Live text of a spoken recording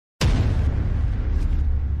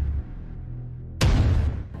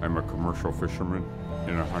I'm a commercial fisherman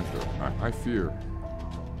and a hunter. I fear.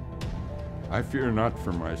 I fear not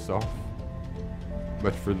for myself,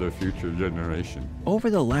 but for the future generation. Over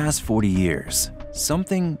the last 40 years,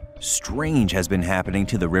 something strange has been happening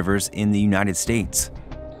to the rivers in the United States.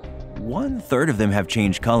 1/3 of them have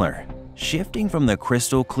changed color, shifting from the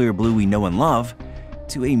crystal clear blue we know and love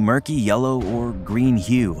to a murky yellow or green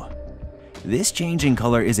hue. This change in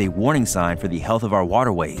color is a warning sign for the health of our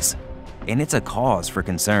waterways, and it's a cause for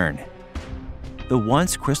concern. The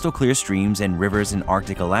once crystal clear streams and rivers in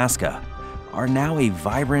Arctic Alaska are now a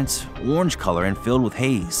vibrant orange color and filled with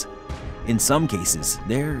haze. In some cases,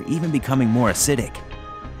 they're even becoming more acidic.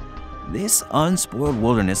 This unspoiled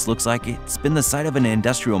wilderness looks like it's been the site of an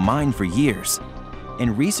industrial mine for years,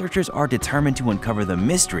 and researchers are determined to uncover the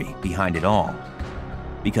mystery behind it all.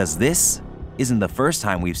 Because this isn't the first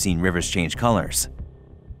time we've seen rivers change colors.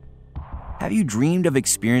 Have you dreamed of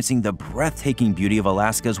experiencing the breathtaking beauty of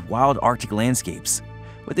Alaska's wild Arctic landscapes,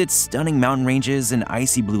 with its stunning mountain ranges and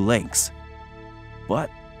icy blue lakes? But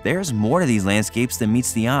there's more to these landscapes than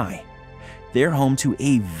meets the eye. They're home to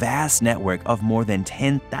a vast network of more than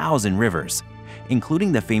 10,000 rivers,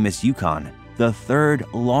 including the famous Yukon, the third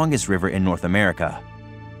longest river in North America.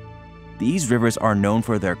 These rivers are known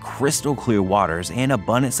for their crystal clear waters and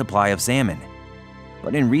abundant supply of salmon.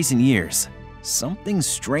 But in recent years, something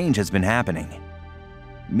strange has been happening.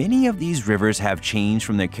 Many of these rivers have changed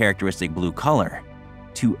from their characteristic blue color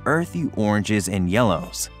to earthy oranges and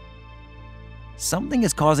yellows. Something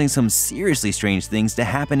is causing some seriously strange things to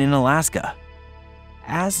happen in Alaska.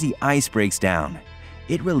 As the ice breaks down,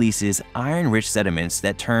 it releases iron-rich sediments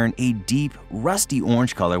that turn a deep, rusty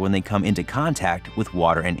orange color when they come into contact with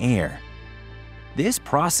water and air. This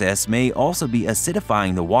process may also be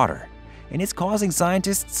acidifying the water, and it's causing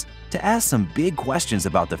scientists to ask some big questions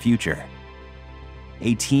about the future.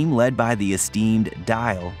 A team led by the esteemed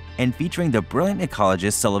Dial and featuring the brilliant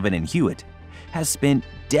ecologists Sullivan and Hewitt has spent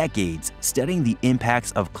decades studying the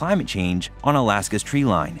impacts of climate change on Alaska's tree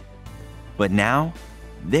line. But now,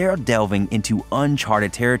 they're delving into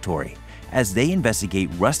uncharted territory as they investigate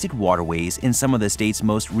rusted waterways in some of the state's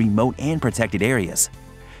most remote and protected areas,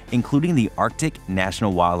 including the Arctic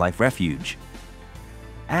National Wildlife Refuge.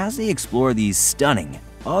 As they explore these stunning,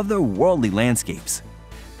 otherworldly landscapes,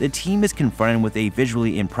 the team is confronted with a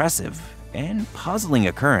visually impressive and puzzling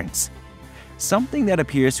occurrence, something that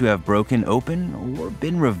appears to have broken open or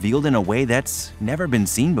been revealed in a way that's never been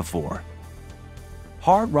seen before.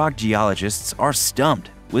 Hard rock geologists are stumped,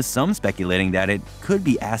 with some speculating that it could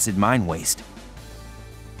be acid mine waste.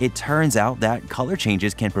 It turns out that color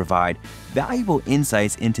changes can provide valuable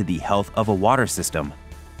insights into the health of a water system.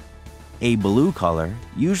 A blue color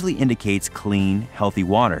usually indicates clean, healthy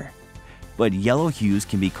water, but yellow hues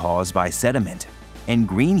can be caused by sediment, and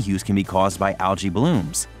green hues can be caused by algae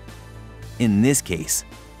blooms. In this case,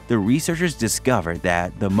 the researchers discovered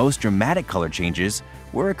that the most dramatic color changes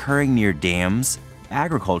were occurring near dams,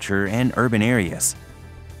 agriculture, and urban areas.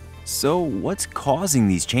 So what's causing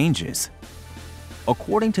these changes?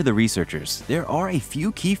 According to the researchers, there are a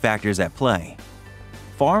few key factors at play.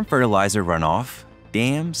 Farm fertilizer runoff,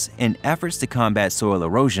 dams, and efforts to combat soil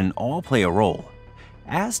erosion all play a role,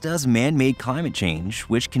 as does man-made climate change,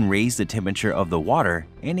 which can raise the temperature of the water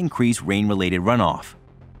and increase rain-related runoff.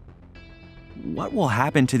 What will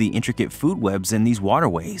happen to the intricate food webs in these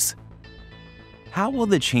waterways? How will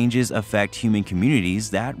the changes affect human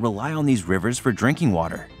communities that rely on these rivers for drinking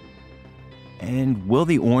water? And will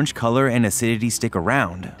the orange color and acidity stick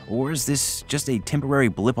around, or is this just a temporary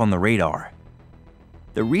blip on the radar?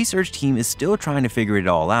 The research team is still trying to figure it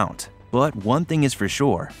all out, but one thing is for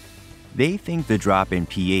sure. They think the drop in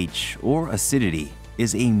pH or acidity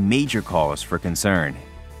is a major cause for concern.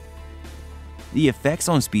 The effects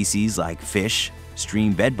on species like fish,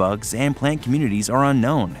 stream bedbugs, and plant communities are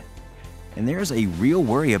unknown, and there's a real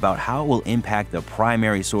worry about how it will impact the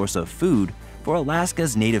primary source of food for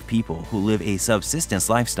Alaska's native people who live a subsistence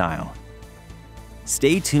lifestyle.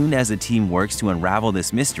 Stay tuned as the team works to unravel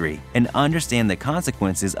this mystery and understand the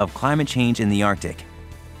consequences of climate change in the Arctic.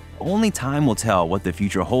 Only time will tell what the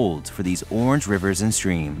future holds for these orange rivers and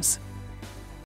streams.